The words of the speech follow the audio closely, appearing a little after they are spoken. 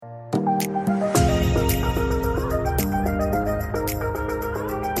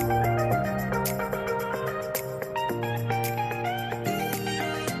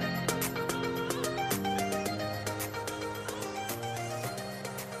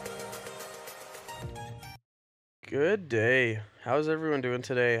Good day. How's everyone doing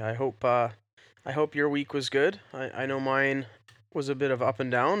today? I hope your week was good. I know mine was a bit of up and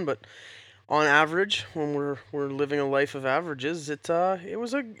down, but on average, when we're living a life of averages, it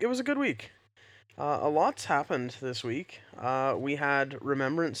was a good week. A lot's happened this week. We had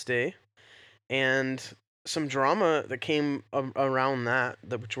Remembrance Day and some drama that came around that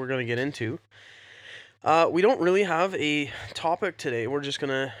which we're going to get into. We don't really have a topic today. We're just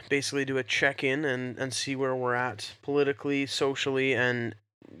gonna basically do a check-in and see where we're at politically, socially, and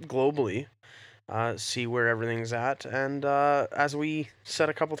globally. See where everything's at, and as we set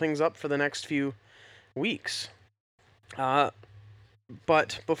a couple things up for the next few weeks. Uh,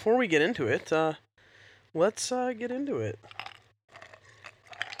 but before we get into it, let's get into it.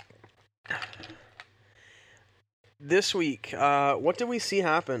 This week, what did we see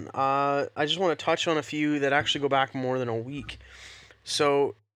happen? I just want to touch on a few that actually go back more than a week.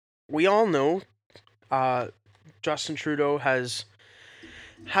 So, we all know uh, Justin Trudeau has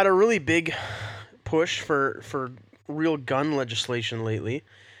had a really big push for real gun legislation lately,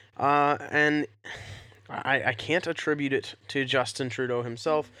 and I can't attribute it to Justin Trudeau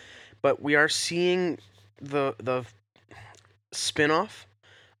himself, but we are seeing the spin-off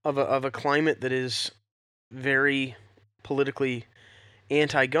of a climate that is very politically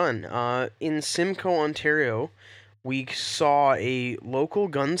anti-gun. In Simcoe, Ontario, we saw a local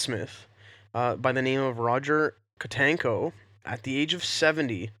gunsmith by the name of Roger Kotanko, at the age of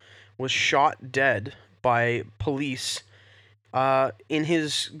 70, was shot dead by police in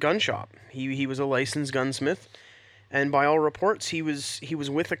his gun shop. He was a licensed gunsmith, and by all reports, he was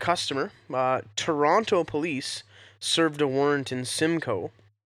with a customer. Toronto police served a warrant in Simcoe.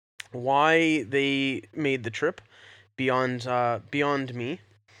 Why they made the trip, beyond me,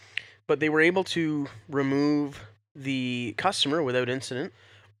 but they were able to remove the customer without incident,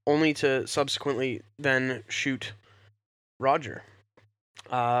 only to subsequently then shoot Roger.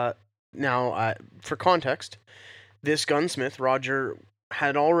 Uh, now, for context, this gunsmith, Roger,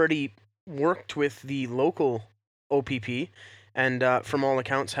 had already worked with the local OPP and, from all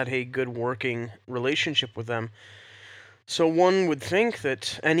accounts, had a good working relationship with them. So one would think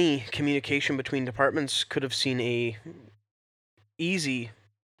that any communication between departments could have seen a easy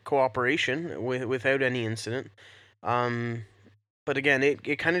cooperation without any incident. Um, but again,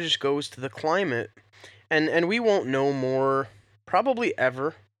 it kind of just goes to the climate, and we won't know more probably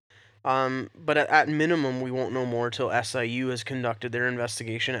ever. But at minimum, we won't know more till SIU has conducted their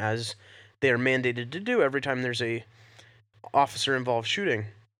investigation, as they are mandated to do every time there's a officer involved shooting.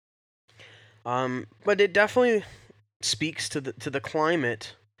 But it definitely speaks to the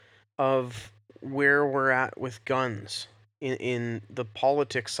climate of where we're at with guns in the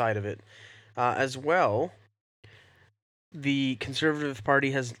politics side of it. As well, the Conservative Party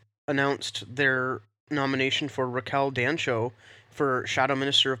has announced their nomination for Raquel Dancho for Shadow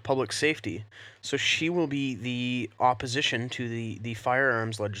Minister of Public Safety. So she will be the opposition to the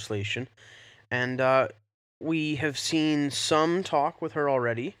firearms legislation. And we have seen some talk with her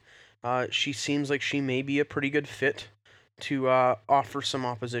already. She seems like she may be a pretty good fit to offer some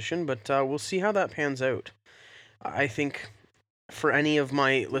opposition, but we'll see how that pans out. I think for any of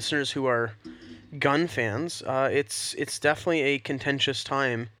my listeners who are gun fans, it's definitely a contentious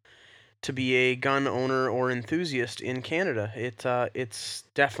time to be a gun owner or enthusiast in Canada. It's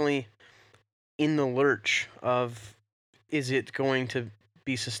definitely in the lurch of, is it going to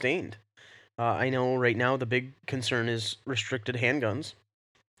be sustained? I know right now the big concern is restricted handguns,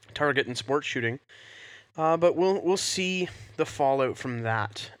 target and sports shooting, but we'll see the fallout from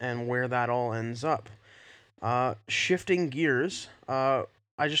that and where that all ends up. Shifting gears, I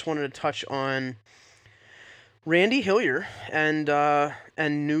just wanted to touch on Randy Hillier and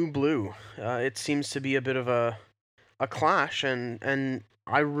New Blue. It seems to be a bit of a clash, and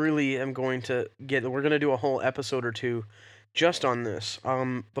I really am going to get. We're going to do a whole episode or two just on this.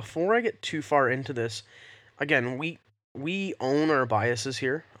 Before I get too far into this, again, we own our biases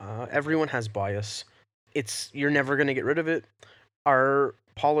here. Everyone has bias. You're never going to get rid of it. Our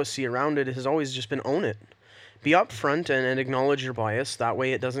policy around it has always just been own it. Be upfront and acknowledge your bias. That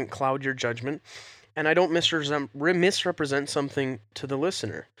way, it doesn't cloud your judgment, and I don't misrepresent something to the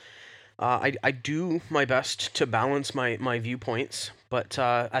listener. I do my best to balance my viewpoints, but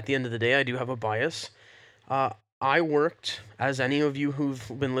at the end of the day, I do have a bias. I worked, as any of you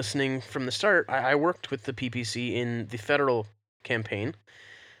who've been listening from the start, I worked with the PPC in the federal campaign.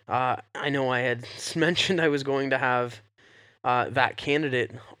 I know I had mentioned I was going to have that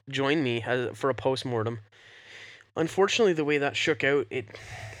candidate join me for a postmortem. Unfortunately, the way that shook out, it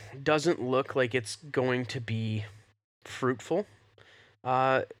doesn't look like it's going to be fruitful.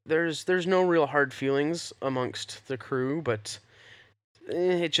 There's no real hard feelings amongst the crew, but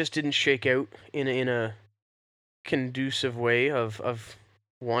it just didn't shake out in a conducive way of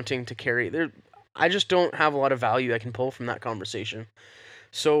wanting to carry there. I just don't have a lot of value I can pull from that conversation.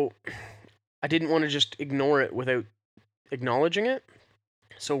 So I didn't want to just ignore it without acknowledging it.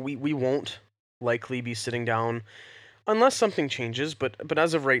 So we won't likely be sitting down unless something changes, but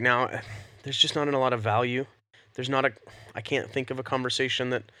as of right now, there's just not a lot of value. There's not a I can't think of a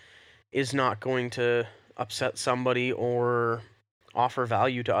conversation that is not going to upset somebody or offer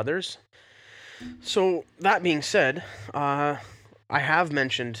value to others. So that being said, I have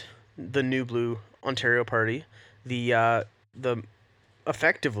mentioned the New Blue Ontario Party, the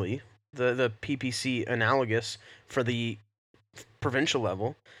effectively the PPC analogous for the provincial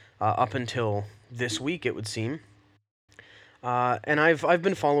level, up until this week it would seem. And I've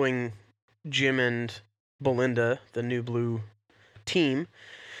been following Jim and Belinda, the New Blue team,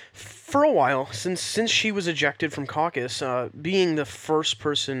 for a while since she was ejected from caucus. Being the first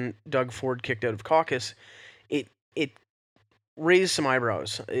person Doug Ford kicked out of caucus, it raised some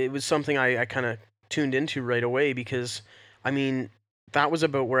eyebrows. It was something I kind of tuned into right away because, I mean, that was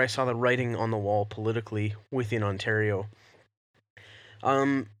about where I saw the writing on the wall politically within Ontario.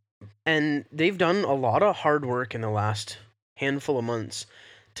 Um, and they've done a lot of hard work in the last handful of months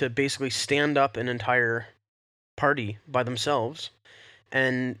to basically stand up an entire party by themselves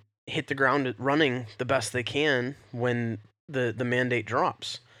and hit the ground running the best they can when the mandate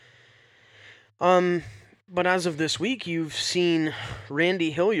drops. Um, but as of this week, you've seen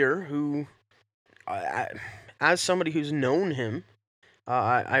Randy Hillier, who, as somebody who's known him,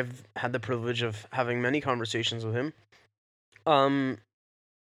 I've had the privilege of having many conversations with him. Um,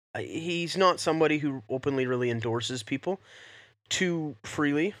 he's not somebody who openly really endorses people too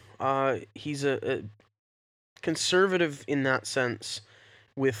freely. He's a conservative in that sense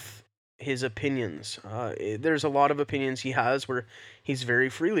with his opinions. There's a lot of opinions he has where he's very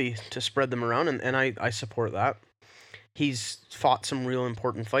freely to spread them around, and I support that. He's fought some real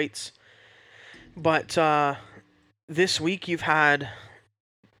important fights. But this week you've had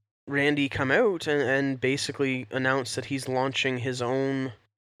Randy come out and basically announce that he's launching his own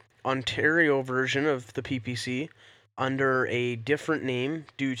Ontario version of the PPC under a different name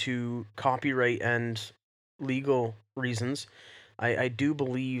due to copyright and legal reasons. I do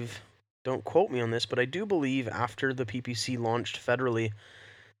believe, don't quote me on this, but I do believe after the PPC launched federally,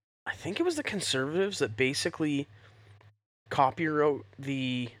 I think it was the Conservatives that basically copyright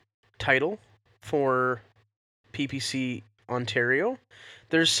the title for PPC Ontario.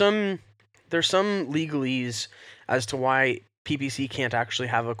 There's some legalese as to why PPC can't actually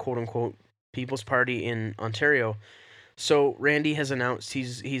have a quote unquote People's Party in Ontario. So Randy has announced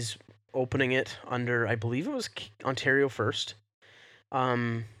he's opening it under, I believe it was Ontario First.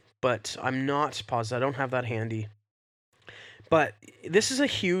 But I'm not positive. I don't have that handy. But this is a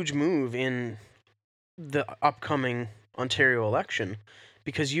huge move in the upcoming Ontario election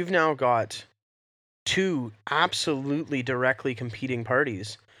because you've now got two absolutely directly competing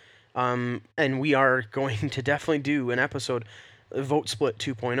parties. And we are going to definitely do an episode, Vote Split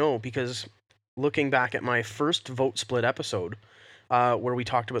 2.0, because looking back at my first Vote Split episode, where we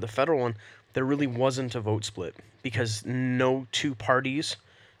talked about the federal one, there really wasn't a vote split because no two parties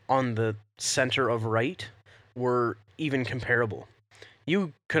on the center of right were even comparable.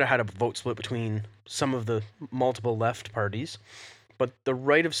 You could have had a vote split between some of the multiple left parties, but the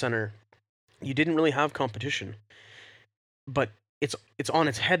right of center, you didn't really have competition. But it's on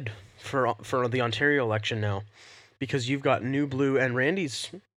its head for the Ontario election now, because you've got New Blue and Randy's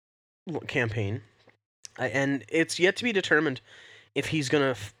campaign, and it's yet to be determined if he's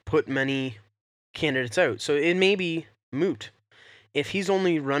gonna put many candidates out. So it may be moot if he's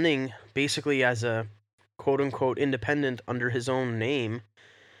only running basically as a quote unquote independent under his own name.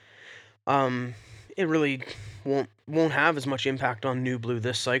 It really won't have as much impact on New Blue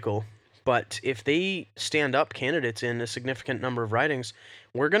this cycle. But if they stand up candidates in a significant number of ridings,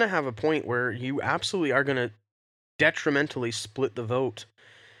 we're going to have a point where you absolutely are going to detrimentally split the vote.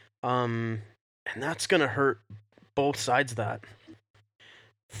 And that's going to hurt both sides of that.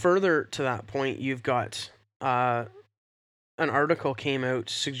 Further to that point, you've got an article came out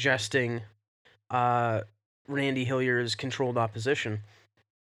suggesting Randy Hillier's controlled opposition.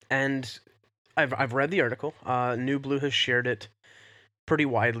 And I've read the article. New Blue has shared it pretty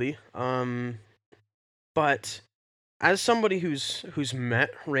widely. But as somebody who's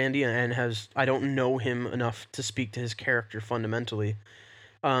met Randy and has, I don't know him enough to speak to his character fundamentally.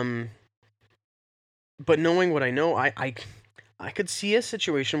 But knowing what I know, I could see a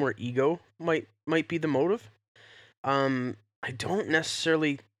situation where ego might be the motive. I don't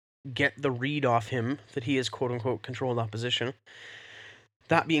necessarily get the read off him that he is quote unquote controlled opposition.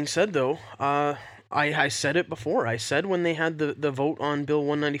 That being said, though, I said it before. I said when they had the vote on Bill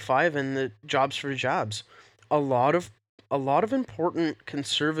 195 and the jobs for jabs, a lot of a lot of important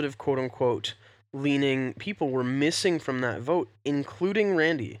conservative quote unquote leaning people were missing from that vote, including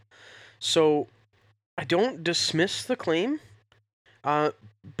Randy. So I don't dismiss the claim, uh,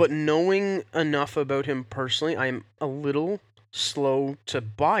 but knowing enough about him personally, I'm a little slow to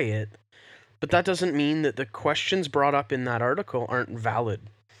buy it. But that doesn't mean that the questions brought up in that article aren't valid.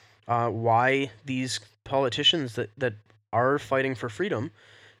 Why these politicians that are fighting for freedom,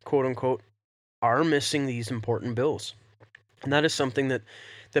 quote unquote, are missing these important bills. And that is something that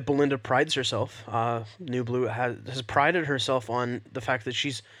Belinda prides herself. New Blue has prided herself on the fact that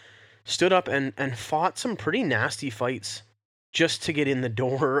she's stood up and fought some pretty nasty fights just to get in the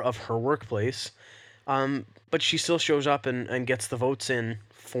door of her workplace. But she still shows up and gets the votes in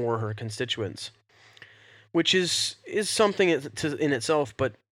for her constituents, which is something in itself.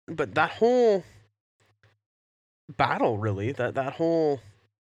 But that whole battle, really, that whole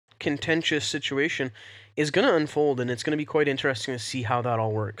contentious situation is going to unfold, and it's going to be quite interesting to see how that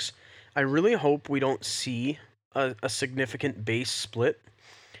all works. I really hope we don't see a significant base split.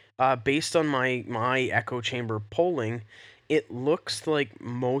 Based on my echo chamber polling, it looks like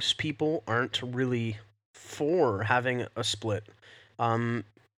most people aren't really for having a split.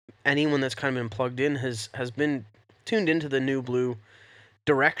 Anyone that's kind of been plugged in has been tuned into the New Blue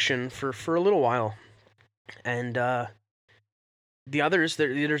direction for a little while, and the others,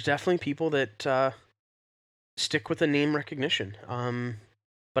 there's definitely people that stick with the name recognition.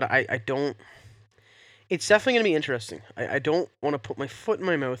 But I don't. It's definitely going to be interesting. I don't want to put my foot in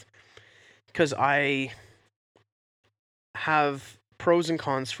my mouth because I have pros and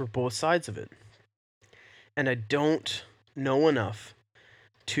cons for both sides of it, and I don't know enough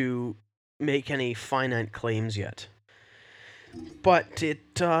to make any finite claims yet. But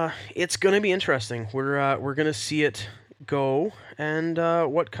it's going to be interesting. We're going to see it go and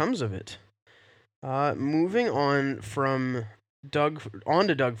what comes of it. Moving on from Doug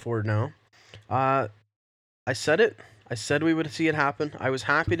Ford now. I said it. I said we would see it happen. I was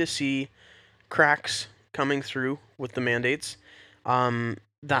happy to see cracks coming through with the mandates.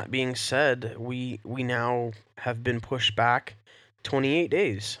 That being said, we now have been pushed back 28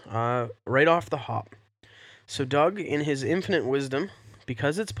 days, right off the hop. So Doug, in his infinite wisdom,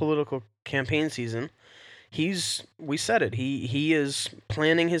 because it's political campaign season, we said it. He is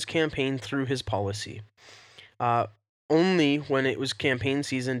planning his campaign through his policy. Only when it was campaign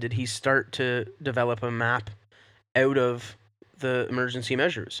season did he start to develop a map out of the emergency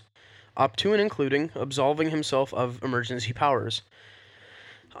measures, up to and including absolving himself of emergency powers.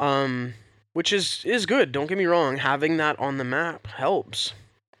 Which is good. Don't get me wrong. Having that on the map helps,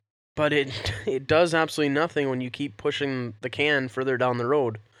 but it does absolutely nothing when you keep pushing the can further down the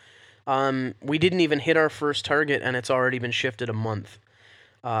road. We didn't even hit our first target, and it's already been shifted a month.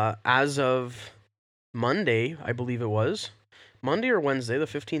 As of Monday, I believe it was Monday or Wednesday, the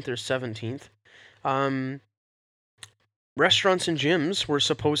 15th or 17th. Restaurants and gyms were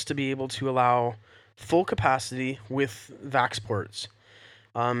supposed to be able to allow full capacity with Vaxports.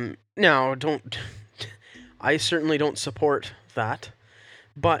 Now, don't I certainly don't support that,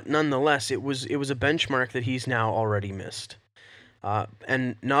 but nonetheless, it was a benchmark that he's now already missed.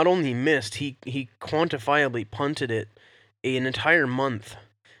 And not only missed, he quantifiably punted it an entire month,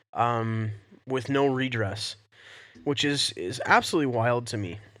 with no redress, which is absolutely wild to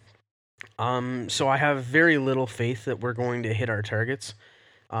me. So I have very little faith that we're going to hit our targets.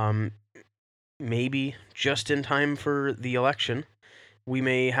 Maybe just in time for the election, we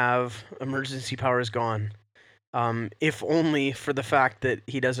may have emergency powers gone. If only for the fact that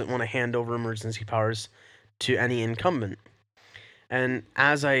he doesn't want to hand over emergency powers to any incumbent. And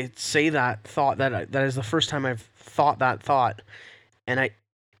as I say that thought, that is the first time I've thought that thought, and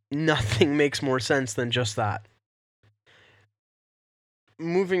nothing makes more sense than just that.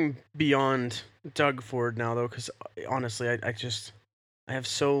 Moving beyond Doug Ford now, though, because honestly, I have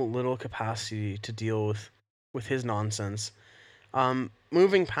so little capacity to deal with his nonsense.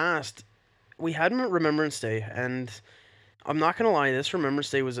 Moving past, we had Remembrance Day, and I'm not gonna lie, this Remembrance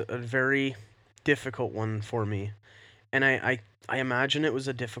Day was a very difficult one for me, and I imagine it was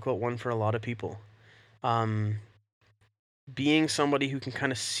a difficult one for a lot of people. Being somebody who can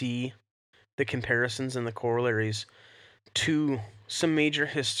kind of see the comparisons and the corollaries to some major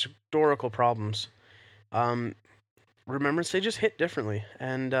historical problems, Remembrance Day just hit differently,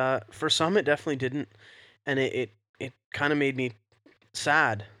 and for some it definitely didn't, and it kind of made me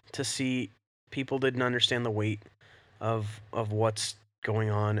sad to see people didn't understand the weight of what's going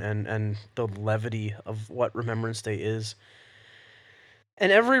on, and the levity of what Remembrance Day is.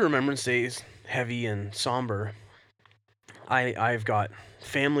 And every Remembrance Day is heavy and somber. I've got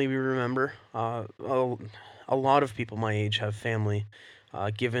family we remember. A lot of people my age have family.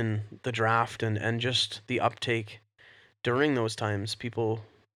 Given the draft and just the uptake during those times, people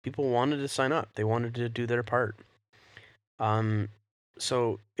wanted to sign up. They wanted to do their part. Um,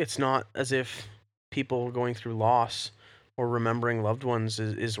 so it's not as if people going through loss or remembering loved ones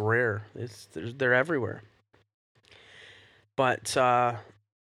is rare. They're everywhere. But I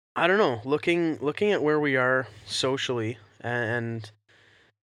don't know. Looking at where we are socially and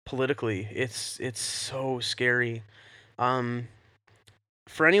politically, it's so scary. Um,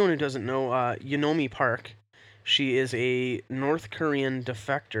 for anyone who doesn't know, Yunomi Park, she is a North Korean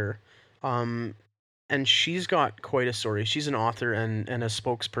defector, um, and she's got quite a story. She's an author and a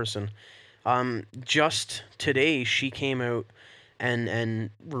spokesperson. Just today, she came out and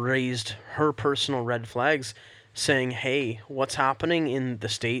raised her personal red flags, saying, "Hey, what's happening in the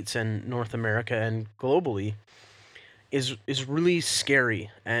States and North America and globally is really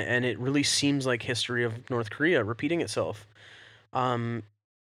scary, and it really seems like history of North Korea repeating itself." Um,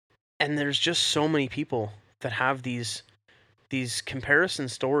 and there's just so many people that have these comparison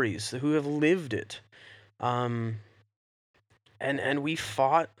stories who have lived it. Um, and we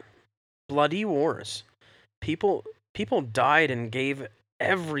fought bloody wars. People died and gave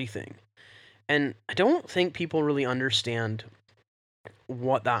everything. And I don't think people really understand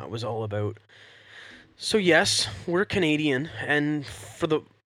what that was all about. So yes, we're Canadian, and for the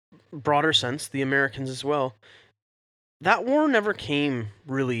broader sense, the Americans as well. That war never came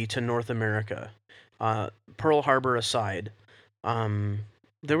really to North America. Pearl Harbor aside, um,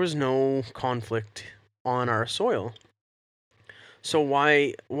 there was no conflict on our soil. So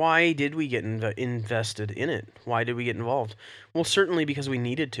why did we get invested in it? Why did we get involved? Well, certainly because we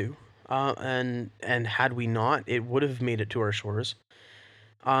needed to, and had we not, it would have made it to our shores.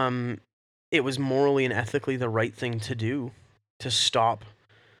 Um, it was morally and ethically the right thing to do to stop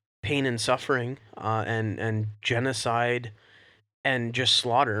pain and suffering, and genocide and just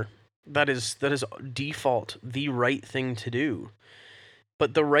slaughter. That is default the right thing to do.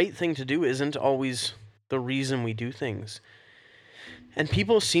 But the right thing to do isn't always the reason we do things. And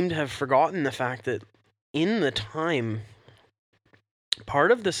people seem to have forgotten the fact that in the time,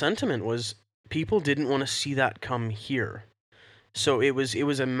 part of the sentiment was people didn't want to see that come here. So it was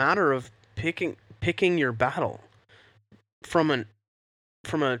a matter of picking your battle from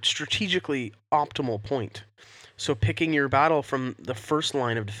a strategically optimal point. So picking your battle from the first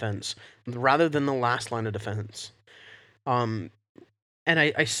line of defense rather than the last line of defense. Um, and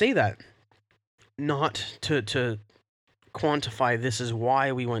I say that not to quantify this is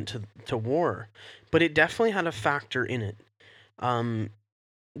why we went to war, but it definitely had a factor in it. Um,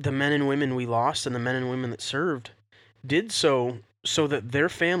 the men and women we lost and the men and women that served did so that their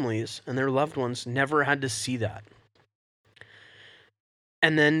families and their loved ones never had to see that.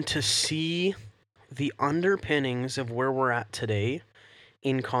 And then to see the underpinnings of where we're at today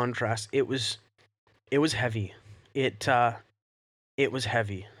in contrast, it was heavy. It was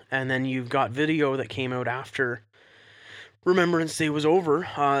heavy. And then you've got video that came out after Remembrance Day was over.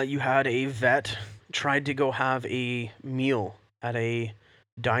 You had a vet tried to go have a meal at a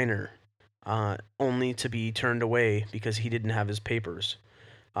diner, only to be turned away because he didn't have his papers.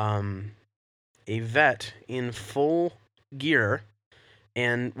 Um, a vet in full gear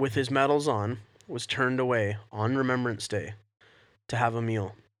and with his medals on was turned away on Remembrance Day to have a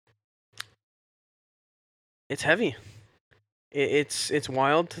meal. It's heavy. It's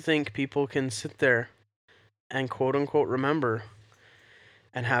wild to think people can sit there and quote unquote remember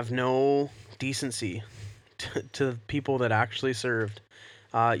and have no decency to the people that actually served.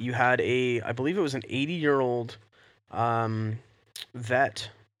 You had I believe it was an 80-year-old vet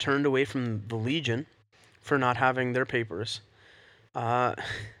turned away from the Legion for not having their papers. Uh,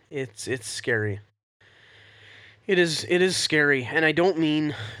 it's scary. It is scary, and I don't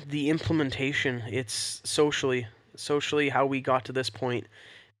mean the implementation. It's socially how we got to this point,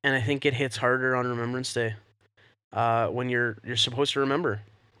 and I think it hits harder on Remembrance Day, when you're supposed to remember.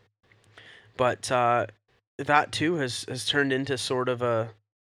 But that too has turned into sort of a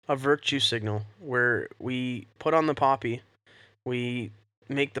virtue signal where we put on the poppy, we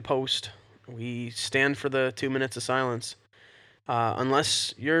make the post, we stand for the 2 minutes of silence.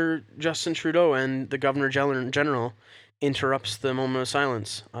 Unless you're Justin Trudeau and the Governor General interrupts the moment of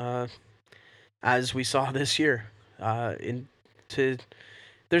silence, as we saw this year. In to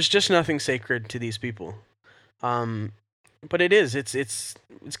There's just nothing sacred to these people. Um, But it's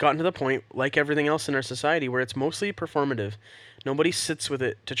gotten to the point, like everything else in our society, where it's mostly performative. Nobody sits with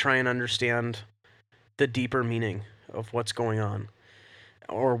it to try and understand the deeper meaning of what's going on,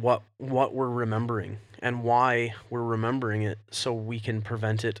 or what we're remembering and why we're remembering it, so we can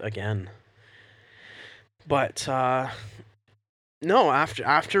prevent it again. But no,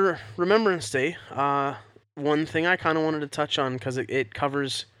 after Remembrance Day, one thing I kind of wanted to touch on, because it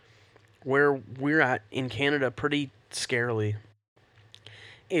covers where we're at in Canada pretty scarily,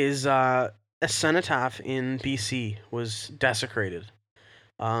 is a cenotaph in BC was desecrated.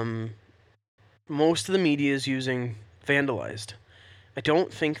 Um, Most of the media is using vandalized. I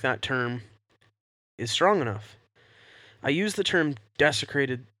don't think that term is strong enough. I use the term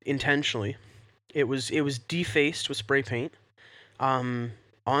desecrated intentionally. It was defaced with spray paint on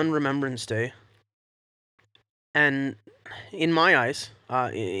Remembrance Day, and in my eyes,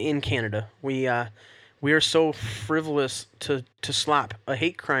 in Canada, we are so frivolous to slap a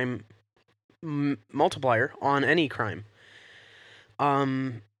hate crime multiplier on any crime.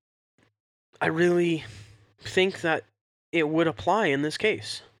 Um, I really think that it would apply in this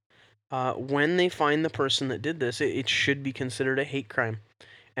case. When they find the person that did this, it should be considered a hate crime,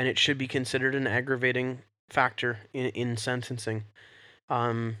 and it should be considered an aggravating factor in sentencing.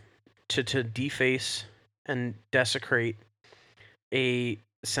 Um, to deface and desecrate a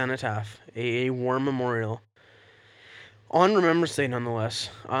cenotaph, a war memorial on Remembrance Day, nonetheless.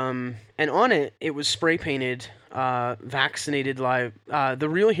 And on it, it was spray painted, vaccinated live. The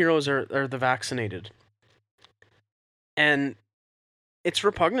real heroes are the vaccinated, and it's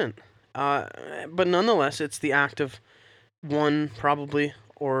repugnant. But nonetheless, it's the act of one, probably,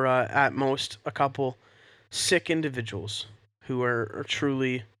 or at most a couple sick individuals who are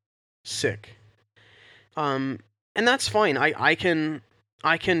truly sick. Um, and that's fine. I can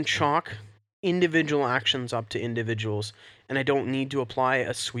chalk individual actions up to individuals, and I don't need to apply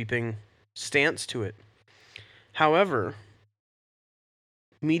a sweeping stance to it. However,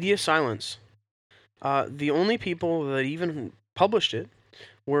 media silence. The only people that even published it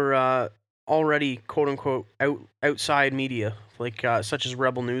were already quote unquote outside media, like such as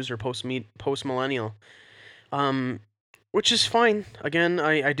Rebel News or Post Millennial, um, which is fine. Again,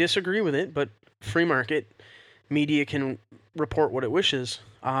 I disagree with it, but free market media can report what it wishes.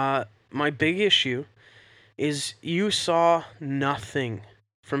 My big issue is you saw nothing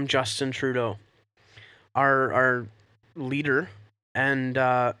from Justin Trudeau, our leader and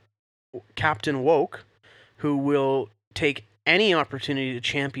Captain Woke, who will take any opportunity to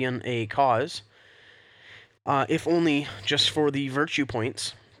champion a cause, if only just for the virtue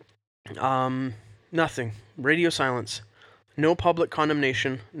points. Nothing. Radio silence. No public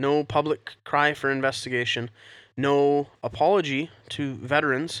condemnation. No public cry for investigation. No apology to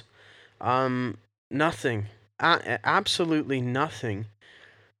veterans. Nothing. Absolutely nothing.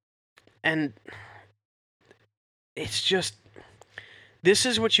 And it's just, this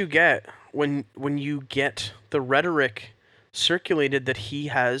is what you get when you get the rhetoric circulated that he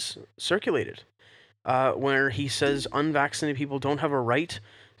has circulated, where he says unvaccinated people don't have a right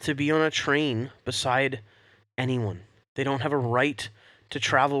to be on a train beside anyone. They don't have a right to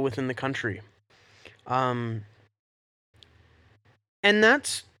travel within the country. And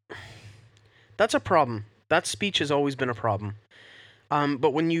that's a problem. That speech has always been a problem.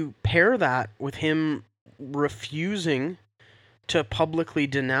 But when you pair that with him refusing to publicly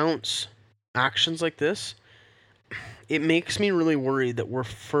denounce actions like this, it makes me really worried that we're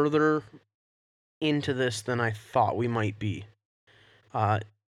further into this than I thought we might be.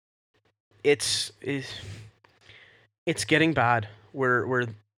 It's getting bad. We're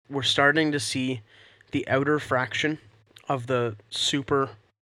starting to see the outer fraction of the super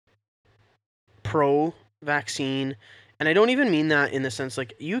pro vaccine, and I don't even mean that in the sense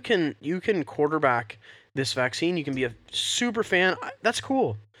like you can quarterback this vaccine. You can be a super fan. That's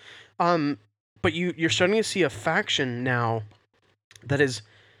cool. But you're starting to see a faction now that has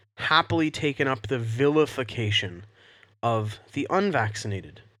happily taken up the vilification of the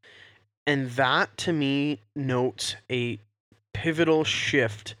unvaccinated. And that, to me, notes a pivotal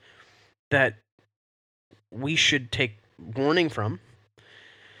shift that we should take warning from.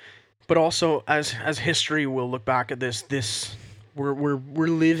 But also, as history will look back at this we're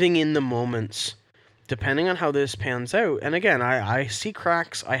living in the moments, depending on how this pans out. And again, I see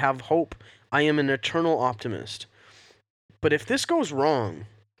cracks. I have hope. I am an eternal optimist. But if this goes wrong,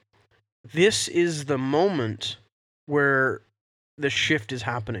 this is the moment where the shift is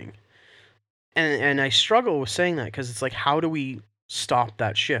happening. And I struggle with saying that, because it's like, how do we stop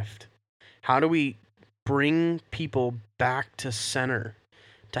that shift? How do we bring people back to center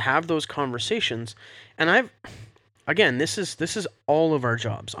to have those conversations? And Again, this is all of our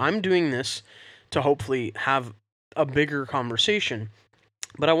jobs. I'm doing this to hopefully have a bigger conversation,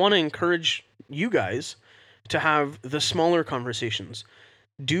 but I want to encourage you guys to have the smaller conversations.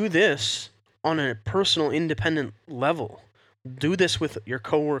 Do this on a personal, independent level. Do this with your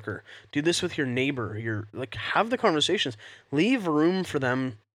coworker. Do this with your neighbor. Have the conversations. Leave room for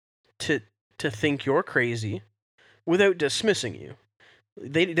them to think you're crazy without dismissing you.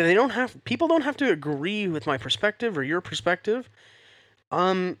 They don't have people don't have to agree with my perspective or your perspective.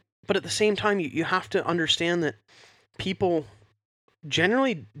 But at the same time, you have to understand that people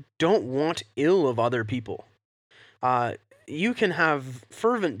generally don't want ill of other people. You can have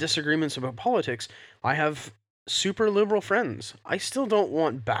fervent disagreements about politics. I have super liberal friends. I still don't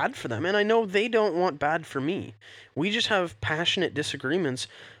want bad for them, and I know they don't want bad for me. We just have passionate disagreements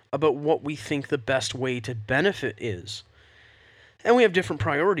about what we think the best way to benefit is. And we have different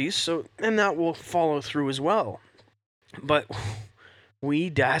priorities, and that will follow through as well. But we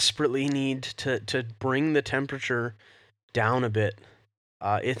desperately need to bring the temperature down a bit.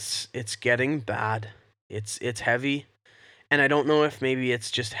 It's getting bad. It's heavy, and I don't know if maybe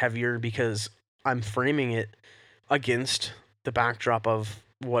it's just heavier because I'm framing it against the backdrop of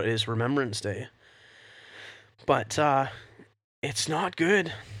what is Remembrance Day. But it's not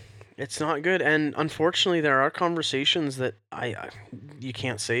good. It's not good, and unfortunately, there are conversations that you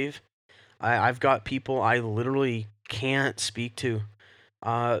can't save. I've got people I literally can't speak to.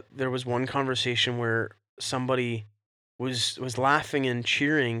 There was one conversation where somebody was laughing and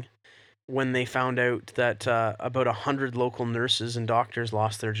cheering when they found out that about 100 local nurses and doctors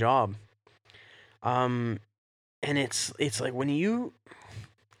lost their job. And it's like when you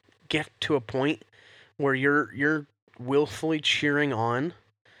get to a point where you're willfully cheering on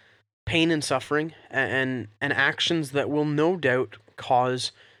pain and suffering and actions that will no doubt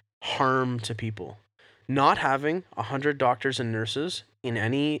cause harm to people. Not having 100 doctors and nurses in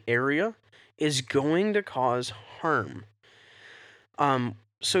any area is going to cause harm.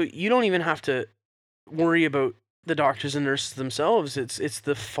 So you don't even have to worry about the doctors and nurses themselves. It's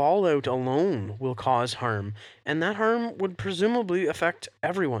the fallout alone will cause harm, and that harm would presumably affect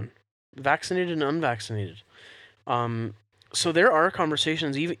everyone, vaccinated and unvaccinated. So there are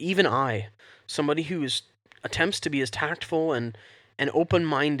conversations, even I, somebody who attempts to be as tactful and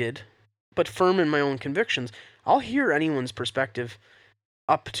open-minded, but firm in my own convictions, I'll hear anyone's perspective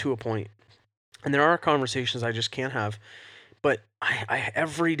up to a point. And there are conversations I just can't have. But I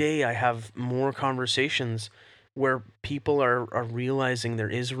every day I have more conversations where people are realizing there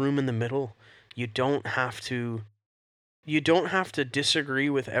is room in the middle. You don't have to disagree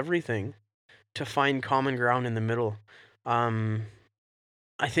with everything to find common ground in the middle. I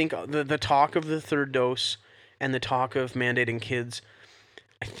think the talk of the third dose and the talk of mandating kids,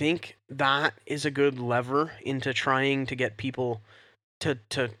 I think that is a good lever into trying to get people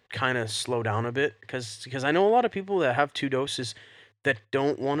to kind of slow down a bit, because I know a lot of people that have 2 doses that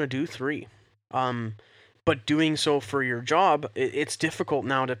don't want to do 3. But doing so for your job, it's difficult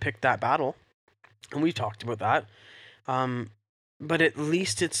now to pick that battle, and we've talked about that. But at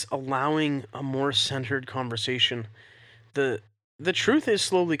least it's allowing a more centered conversation. The truth is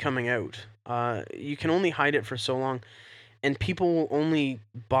slowly coming out. You can only hide it for so long, and people will only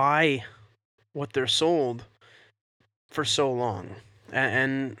buy what they're sold for so long,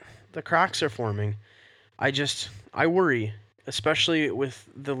 and the cracks are forming. I worry, especially with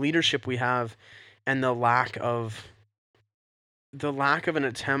the leadership we have and the lack of an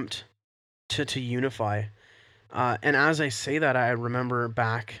attempt to unify. And as I say that, I remember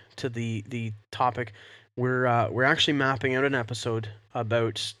back to the topic. We're actually mapping out an episode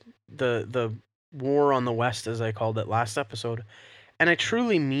about the war on the West, as I called it last episode, and I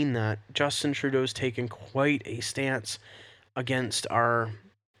truly mean that. Justin Trudeau's taken quite a stance against our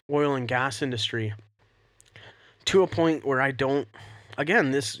oil and gas industry to a point where I don't.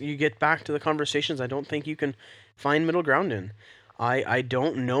 Again, this you get back to the conversations I don't think you can find middle ground in. I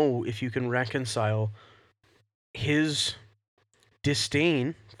don't know if you can reconcile his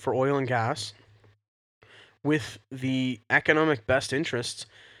disdain for oil and gas with the economic best interests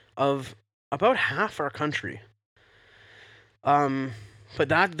of about half our country. But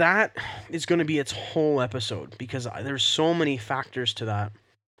that is going to be its whole episode, because there's so many factors to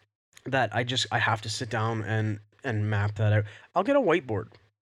that I have to sit down and map that out. I'll get a whiteboard.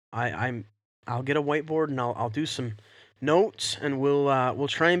 I'll get a whiteboard and I'll do some notes, and we'll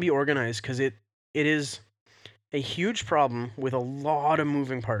try and be organized, because it is a huge problem with a lot of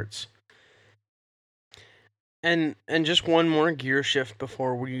moving parts. And just one more gear shift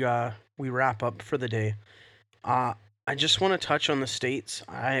before we wrap up for the day. I just want to touch on the states.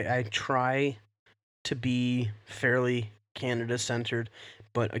 I try to be fairly Canada-centered,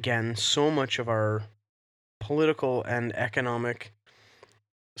 but again, so much of our political and economic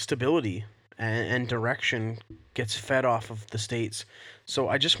stability and direction gets fed off of the states. So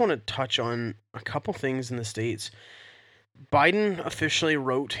I just want to touch on a couple things in the states. Biden officially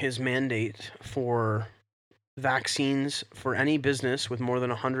wrote his mandate for vaccines for any business with more than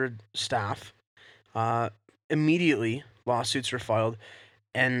 100 staff. Uh, Immediately, lawsuits were filed,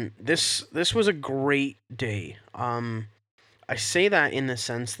 and this was a great day. I say that in the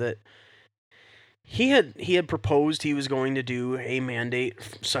sense that he had proposed he was going to do a mandate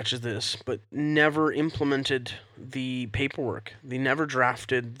such as this, but never implemented the paperwork. They never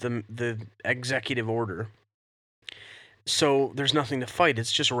drafted the executive order. So there's nothing to fight.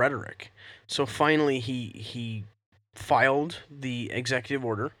 It's just rhetoric. So finally, he filed the executive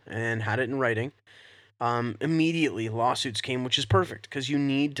order and had it in writing. Immediately, lawsuits came, which is perfect because you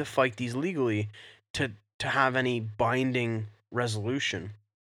need to fight these legally to have any binding resolution.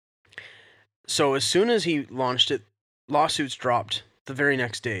 So as soon as he launched it, lawsuits dropped the very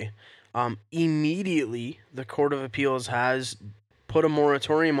next day. Immediately, the Court of Appeals has put a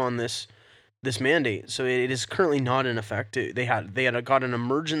moratorium on this mandate, so it is currently not in effect. They had got an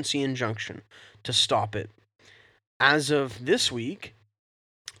emergency injunction to stop it. As of this week,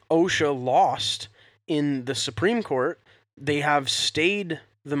 OSHA lost in the Supreme Court. They have stayed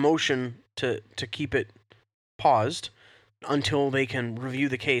the motion to keep it paused until they can review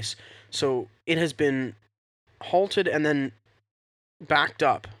the case. So it has been halted and then backed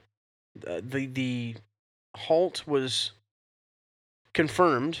up. The halt was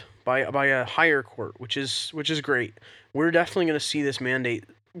confirmed by a higher court, which is great. We're definitely going to see this mandate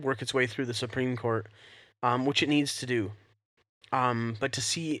work its way through the Supreme Court, which it needs to do. But to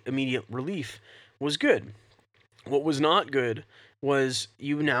see immediate relief was good. What was not good was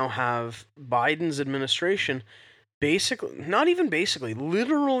you now have Biden's administration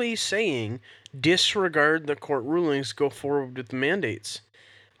literally saying disregard the court rulings, go forward with the mandates.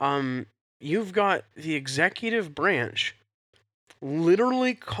 You've got the executive branch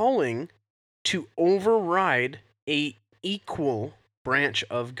literally calling to override a equal branch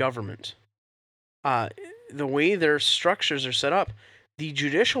of government. The way their structures are set up, the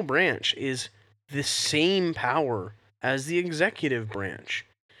judicial branch is the same power as the executive branch,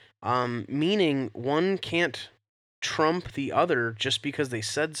 meaning one can't trump the other just because they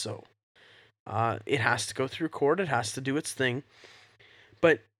said so. It has to go through court. It has to do its thing.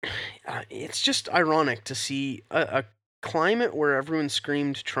 But it's just ironic to see a climate where everyone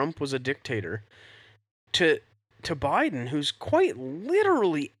screamed Trump was a dictator to Biden, who's quite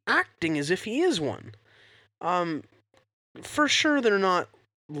literally acting as if he is one. For sure, they're not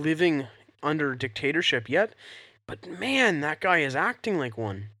living under dictatorship yet, but man, that guy is acting like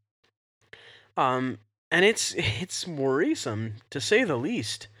one. And it's worrisome, to say the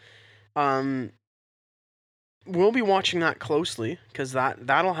least. We'll be watching that closely because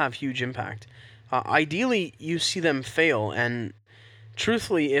that'll have huge impact. Ideally, you see them fail, and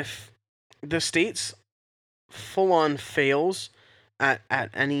truthfully, if the states full-on fails at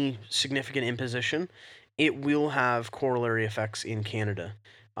any significant imposition, it will have corollary effects in Canada.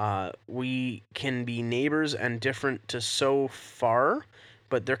 We can be neighbors and different to so far,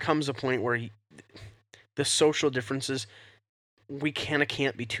 but there comes a point where the social differences, we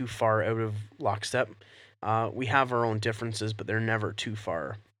can't be too far out of lockstep. We have our own differences, but they're never too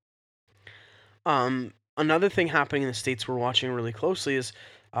far. Another thing happening in the States we're watching really closely is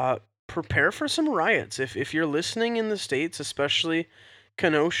prepare for some riots. If you're listening in the States, especially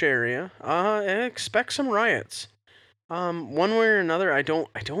Kenosha area, expect some riots. One way or another, I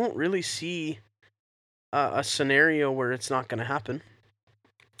don't really see a scenario where it's not going to happen.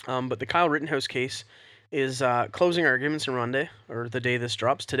 But the Kyle Rittenhouse case is closing arguments in Ronde, or the day this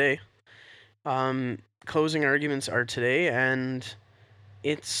drops, today. Closing arguments are today, and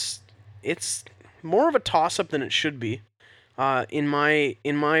it's more of a toss-up than it should be. In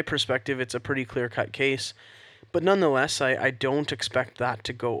my perspective, it's a pretty clear-cut case, but nonetheless, I don't expect that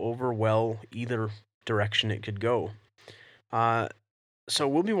to go over well either direction it could go. So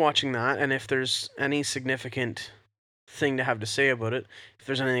we'll be watching that, and if there's any significant thing to have to say about it, if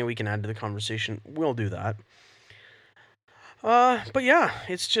there's anything we can add to the conversation, we'll do that. But yeah,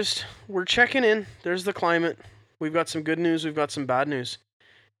 it's just, we're checking in. There's the climate. We've got some good news. We've got some bad news.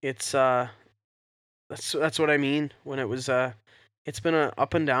 It's, that's what I mean when it was, it's been an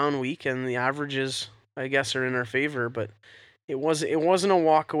up and down week, and the averages, I guess, are in our favor, but it wasn't a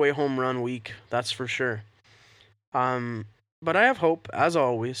walk away home run week. That's for sure. But I have hope, as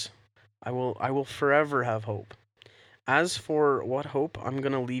always. I will forever have hope. As for what hope I'm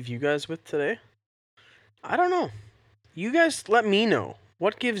going to leave you guys with today, I don't know. You guys let me know.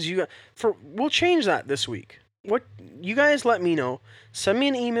 What gives you... We'll change that this week. What you guys let me know. Send me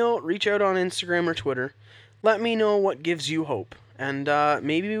an email, reach out on Instagram or Twitter. Let me know what gives you hope. And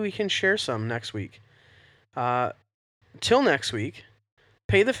maybe we can share some next week. Till next week,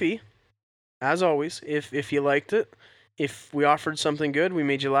 pay the fee. As always, if you liked it, if we offered something good, we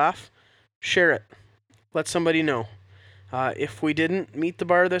made you laugh, share it. Let somebody know. If we didn't meet the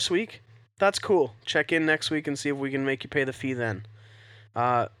bar this week, that's cool. Check in next week and see if we can make you pay the fee then.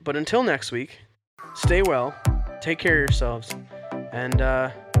 But until next week, stay well, take care of yourselves,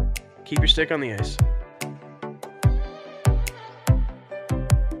 and keep your stick on the ice.